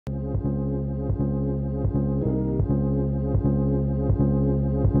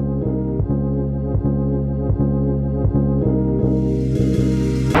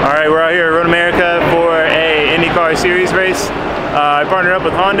Alright, we're out here at Road America for a IndyCar Series race. I partnered up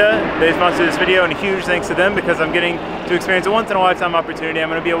with Honda. They sponsored this video, and a huge thanks to them because I'm getting to experience a once-in-a-lifetime opportunity. I'm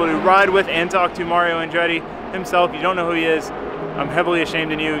going to be able to ride with and talk to Mario Andretti himself. You don't know who he is. I'm heavily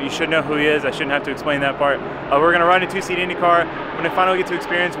ashamed in you. You should know who he is. I shouldn't have to explain that part. We're going to ride a two-seat IndyCar. When I finally get to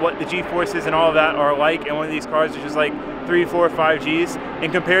experience what the G-forces and all of that are like, and one of these cars is just like 3, 4, 5 Gs.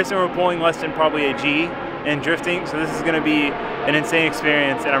 In comparison, we're pulling less than probably a G and drifting, so this is going to be an insane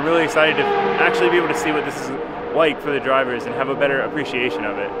experience, and I'm really excited to actually be able to see what this is like for the drivers and have a better appreciation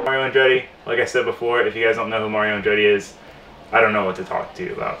of it. Mario Andretti, like I said before, if you guys don't know who Mario Andretti is, I don't know what to talk to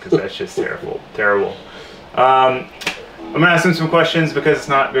you about because that's just terrible. I'm going to ask him some questions because it's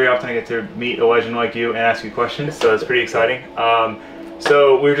not very often I get to meet a legend like you and ask you questions, so it's pretty exciting.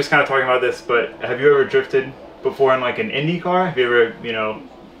 So we were just kind of talking about this, but have you ever drifted before in like an Indy car? Have you ever, you know,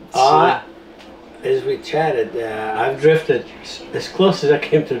 as we chatted, I've drifted, as close as I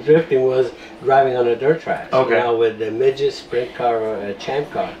came to drifting was driving on a dirt track. Okay. You know, with the midget sprint car or a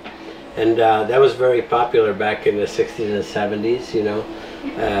champ car. And that was very popular back in the 60s and 70s, you know.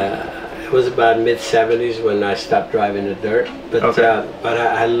 It was about mid-70s when I stopped driving the dirt. But, but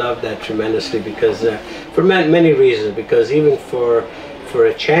I love that tremendously because, for many reasons, because even for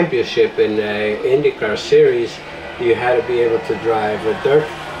a championship in the IndyCar series, you had to be able to drive a dirt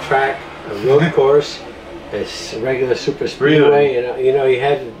track, a road course, a regular super speedway. Really? You know, you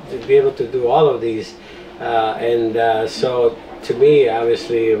had to be able to do all of these, so to me,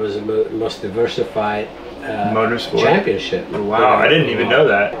 obviously, it was the most diversified motorsport championship. Wow, I didn't even know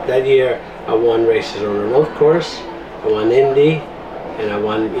that. That year, I won races on a road course, I won Indy, and I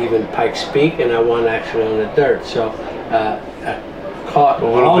won even Pikes Peak, and I won actually on the dirt. So I caught a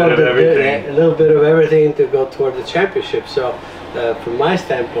little bit of everything to go toward the championship. So. From my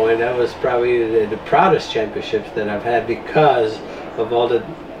standpoint, that was probably the proudest championships that I've had because of all the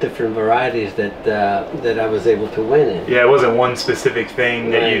different varieties that I was able to win in. Yeah, it wasn't one specific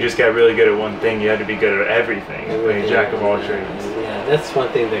thing that you just got really good at one thing. You had to be good at everything, being jack of all trades. Yeah, that's one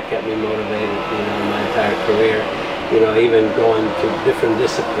thing that kept me motivated, you know, my entire career. You know, even going to different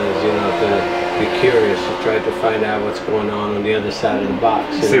disciplines, you know, to be curious, to try to find out what's going on the other side of the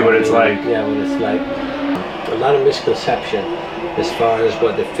box. See what it's like. Yeah, what it's like. A lot of misconception as far as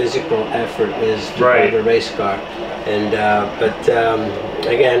what the physical effort is to drive a race car, and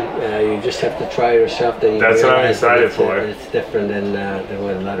again, you just have to try yourself. Then you That's what I'm excited for. It's different than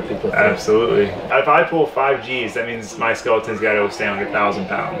what a lot of people think. Absolutely. If I pull 5 Gs, that means my skeleton's got to withstand 1,000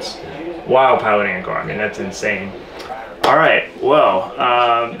 pounds while piloting a car. I mean, that's insane. All right, well,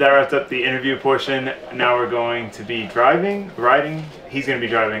 that wrapped up the interview portion. Now we're going to be riding. He's going to be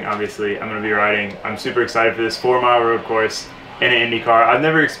driving, obviously. I'm going to be riding. I'm super excited for this 4-mile road course in an Indy car. I've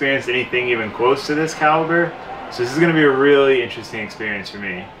never experienced anything even close to this caliber, so this is going to be a really interesting experience for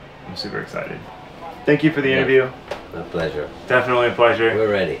me. I'm super excited. Thank you for the interview. My pleasure. Definitely a pleasure. We're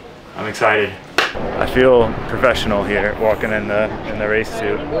ready. I'm excited. I feel professional here, walking in the race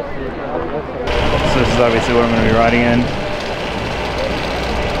suit. So this is obviously what I'm going to be riding in.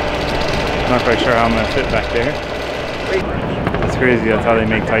 Not quite sure how I'm going to fit back there. It's crazy, that's how they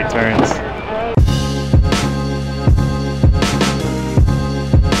make tight turns.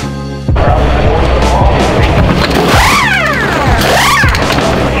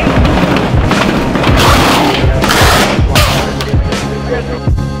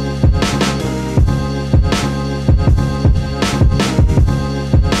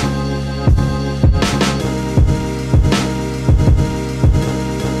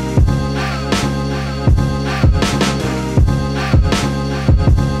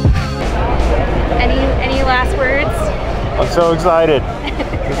 I'm so excited.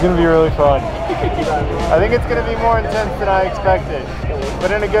 It's going to be really fun. I think it's going to be more intense than I expected,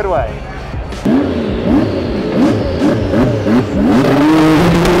 but in a good way.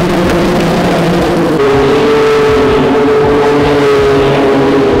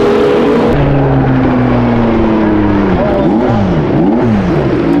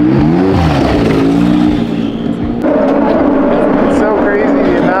 It's so crazy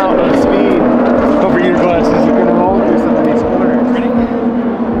the amount of speed over your glasses are going to roll through some of these corners.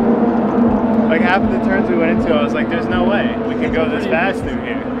 Like half of the turns we went into, I was like, there's no way we could go this fast through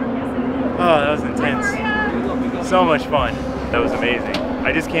here. Oh, that was intense. So much fun. That was amazing.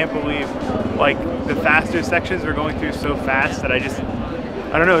 I just can't believe, like, the faster sections we're going through so fast that I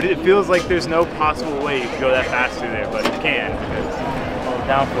don't know, it feels like there's no possible way you could go that fast through there, but you can because all the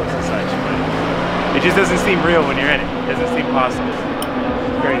downforce and such. But it just doesn't seem real when you're in it. It doesn't seem possible.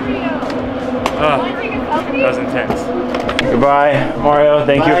 It's crazy. Oh, that was intense. Goodbye, Mario.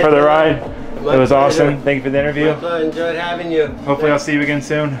 Thank you for the ride. It was awesome. Thank you for the interview. I enjoyed having you. Hopefully I'll see you again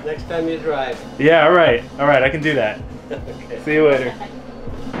soon. Next time you drive. Yeah, all right, I can do that. Okay. See you later.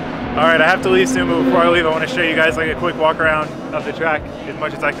 All right, I have to leave soon, but before I leave, I want to show you guys like a quick walk around of the track as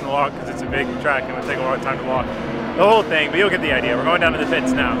much as I can walk, because it's a big track and it'll take a lot of time to walk the whole thing, but you'll get the idea. We're going down to the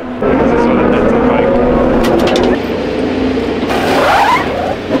pits now. This is what the pits look like.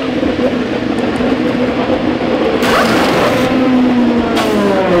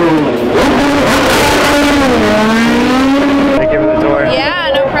 Thank you for the tour.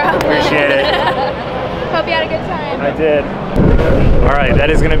 Yeah, no problem. Appreciate it. Hope you had a good time. I did. All right, that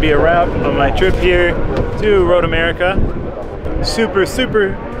is going to be a wrap of my trip here to Road America. Super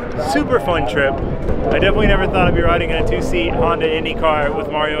fun trip. I definitely never thought I'd be riding in a two-seat Honda Indy car with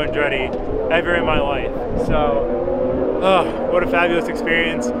Mario Andretti ever in my life. So, what a fabulous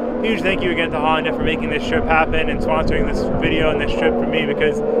experience. Huge thank you again to Honda for making this trip happen and sponsoring this video and this trip for me,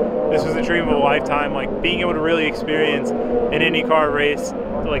 because this was a dream of a lifetime. Like, being able to really experience an IndyCar race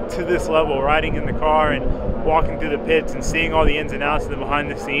like to this level, riding in the car and walking through the pits and seeing all the ins and outs of the behind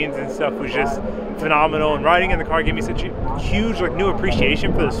the scenes and stuff was just phenomenal. And riding in the car gave me such a huge like new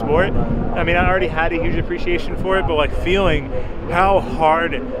appreciation for the sport. I mean, I already had a huge appreciation for it, but like feeling how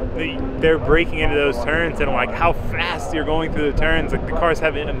hard they're breaking into those turns and like how fast you're going through the turns, like the cars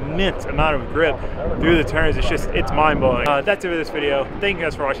have an immense amount of grip through the turns. It's mind-blowing. That's it for this video. Thank you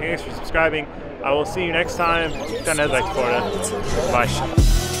guys for watching. Thanks for subscribing. I will see you next time down at Florida.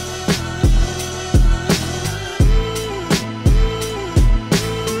 Bye.